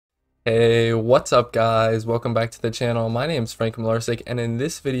Hey, what's up guys? Welcome back to the channel. My name is Frank Mularcik, and in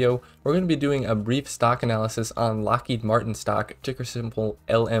this video, we're going to be doing a brief stock analysis on Lockheed Martin stock, ticker symbol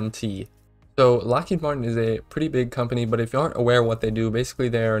LMT. So Lockheed Martin is a pretty big company, but if you aren't aware of what they do, basically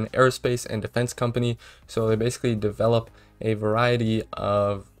they're an aerospace and defense company. So they basically develop a variety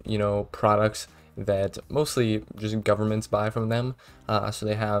of, products that mostly just governments buy from them. So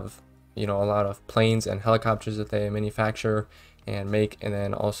they have, a lot of planes and helicopters that they manufacture and make, and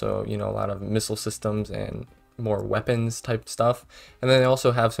then also a lot of missile systems and more weapons type stuff. And then they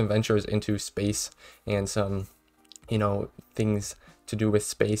also have some ventures into space and some things to do with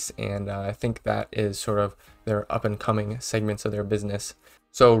space, and I think that is sort of their up and coming segments of their business.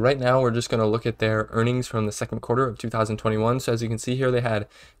 So right now we're just going to look at their earnings from the second quarter of 2021. So as you can see here, they had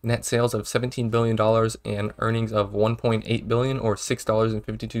net sales of $17 billion and earnings of $1.8 billion or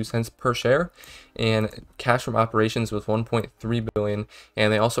 $6.52 per share. And cash from operations was $1.3 billion.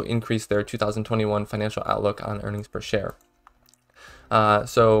 And they also increased their 2021 financial outlook on earnings per share.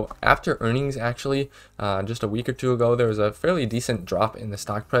 So after earnings, actually, just a week or two ago, there was a fairly decent drop in the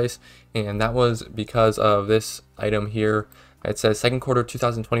stock price. And that was because of this item here. It says second quarter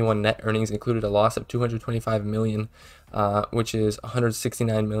 2021 net earnings included a loss of 225 million, which is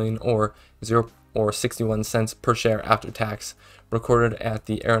 169 million or 61 cents per share after tax, recorded at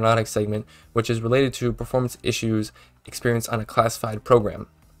the aeronautics segment, which is related to performance issues experienced on a classified program.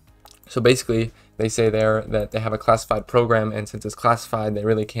 So basically, they say there that they have a classified program, and since it's classified, they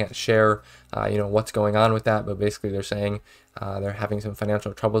really can't share, what's going on with that. But basically, they're saying they're having some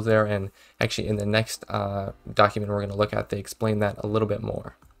financial troubles there. And actually, in the next document we're going to look at, they explain that a little bit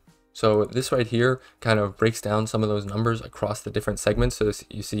more. So this right here kind of breaks down some of those numbers across the different segments. So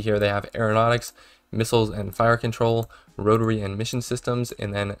you see here they have aeronautics, missiles and fire control, rotary and mission systems,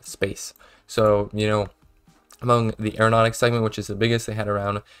 and then space. So, among the aeronautics segment, which is the biggest, they had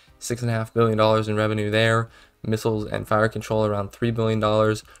around $6.5 billion in revenue there. Missiles and fire control around $3 billion.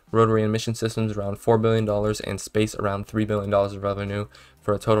 Rotary and mission systems around $4 billion. And space around $3 billion of revenue,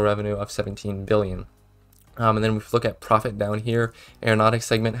 for a total revenue of $17 billion. And then if we look at profit down here, aeronautics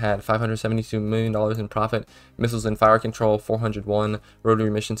segment had $572 million in profit, missiles and fire control 401,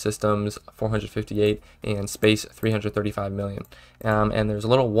 rotary mission systems 458, and space 335 million. And there's a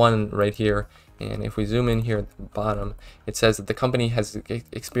little one right here. And if we zoom in here at the bottom, it says that the company has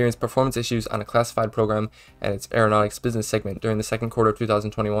experienced performance issues on a classified program at its aeronautics business segment. During the second quarter of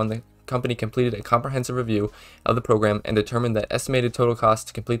 2021, the company completed a comprehensive review of the program and determined that estimated total costs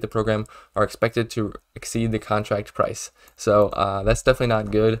to complete the program are expected to exceed the contract price. So that's definitely not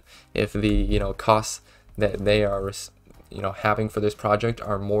good if the costs that they are having for this project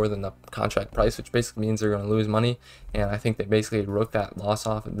are more than the contract price, which basically means they're going to lose money. And I think they basically wrote that loss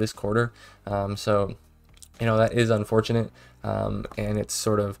off this quarter. So that is unfortunate, and it's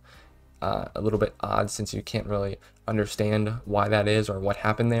sort of a little bit odd since you can't really understand why that is or what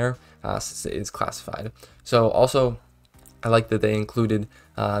happened there, since it is classified. So also, I like that they included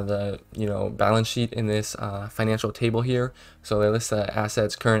the balance sheet in this financial table here. So they list the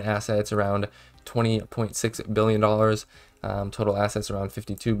assets, current assets around $20.6 billion, total assets around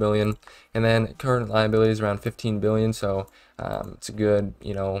 $52 billion, and then current liabilities around $15 billion. So it's a good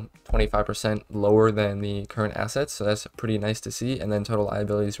 25% lower than the current assets, so that's pretty nice to see. And then total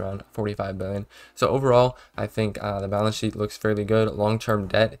liabilities around $45 billion. So overall, I think the balance sheet looks fairly good. Long-term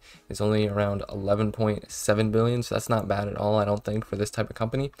debt is only around $11.7 billion, so that's not bad at all, I don't think, for this type of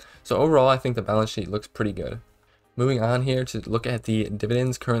company. So overall, I think the balance sheet looks pretty good. Moving on here to look at the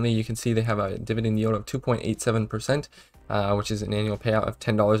dividends. Currently, you can see they have a dividend yield of 2.87%, which is an annual payout of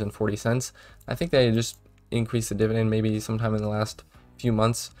 $10.40. I think they just increased the dividend maybe sometime in the last few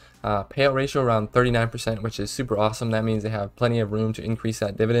months. Payout ratio around 39%, which is super awesome. That means they have plenty of room to increase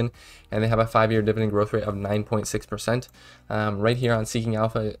that dividend, and they have a 5-year dividend growth rate of 9.6%. Right here on Seeking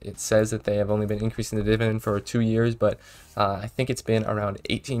Alpha, it says that they have only been increasing the dividend for 2 years, but I think it's been around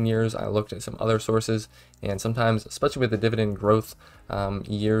 18 years. I looked at some other sources, and sometimes, especially with the dividend growth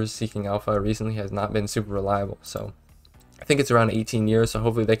years, Seeking Alpha recently has not been super reliable. So I think it's around 18 years, so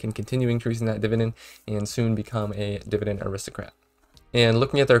hopefully they can continue increasing that dividend and soon become a dividend aristocrat. And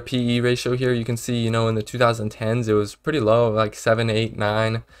looking at their PE ratio here, you can see, in the 2010s, it was pretty low, like 7, 8,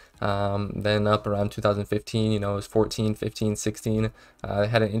 9. Then up around 2015, it was 14, 15, 16. They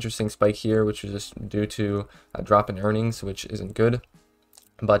had an interesting spike here, which was just due to a drop in earnings, which isn't good.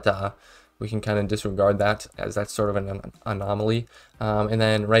 But we can kind of disregard that, as that's sort of an anomaly. And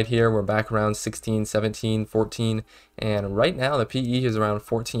then right here, we're back around 16, 17, 14. And right now, the PE is around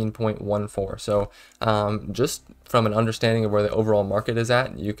 14.14. So just from an understanding of where the overall market is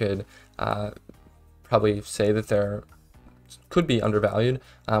at, you could probably say that they're could be undervalued.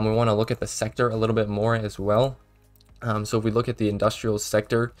 We want to look at the sector a little bit more as well. So if we look at the industrial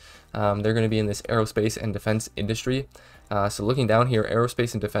sector, they're going to be in this aerospace and defense industry. So looking down here,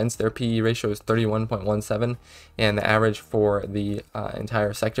 aerospace and defense, their PE ratio is 31.17, and the average for the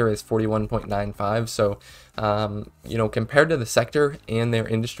entire sector is 41.95. So, you know, compared to the sector and their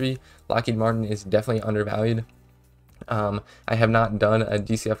industry, Lockheed Martin is definitely undervalued. I have not done a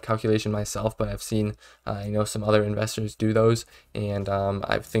DCF calculation myself, but I've seen, you know, some other investors do those, and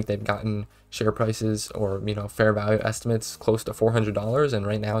I think they've gotten share prices or, you know, fair value estimates close to $400, and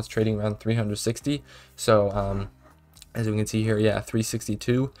right now it's trading around 360. So, as we can see here, yeah,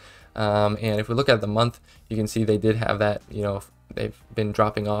 362. And if we look at the month, you can see they did have that, you know, they've been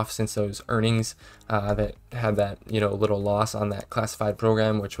dropping off since those earnings that had that, you know, little loss on that classified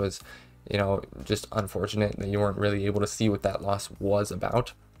program, which was, you know, just unfortunate that you weren't really able to see what that loss was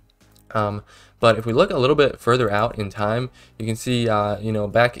about. But if we look a little bit further out in time, you can see, you know,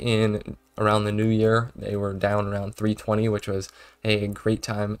 back in around the new year, they were down around 320, which was a great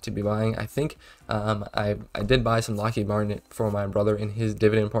time to be buying. I think I did buy some Lockheed Martin for my brother in his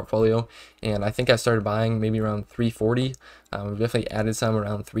dividend portfolio, and I think I started buying maybe around 340. We've definitely added some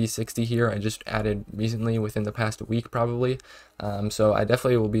around 360 here. I just added recently within the past week probably. So I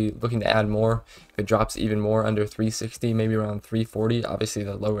definitely will be looking to add more. If it drops even more under 360, maybe around 340, obviously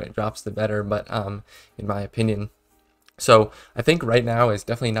the lower it drops the better, but in my opinion. So I think right now is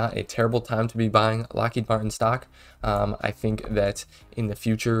definitely not a terrible time to be buying Lockheed Martin stock. I think that in the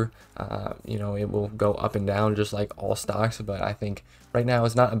future, you know, it will go up and down just like all stocks, but I think right now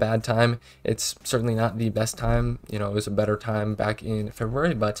is not a bad time. It's certainly not the best time. You know, it was a better time back in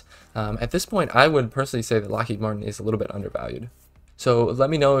February, but at this point, I would personally say that Lockheed Martin is a little bit undervalued. So let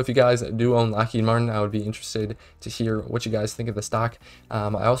me know if you guys do own Lockheed Martin. I would be interested to hear what you guys think of the stock.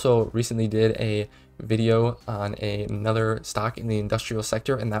 I also recently did a video on another stock in the industrial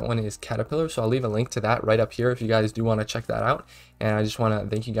sector, and that one is Caterpillar. So I'll leave a link to that right up here if you guys do want to check that out. And I just want to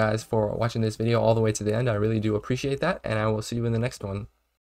thank you guys for watching this video all the way to the end. I really do appreciate that, and I will see you in the next one.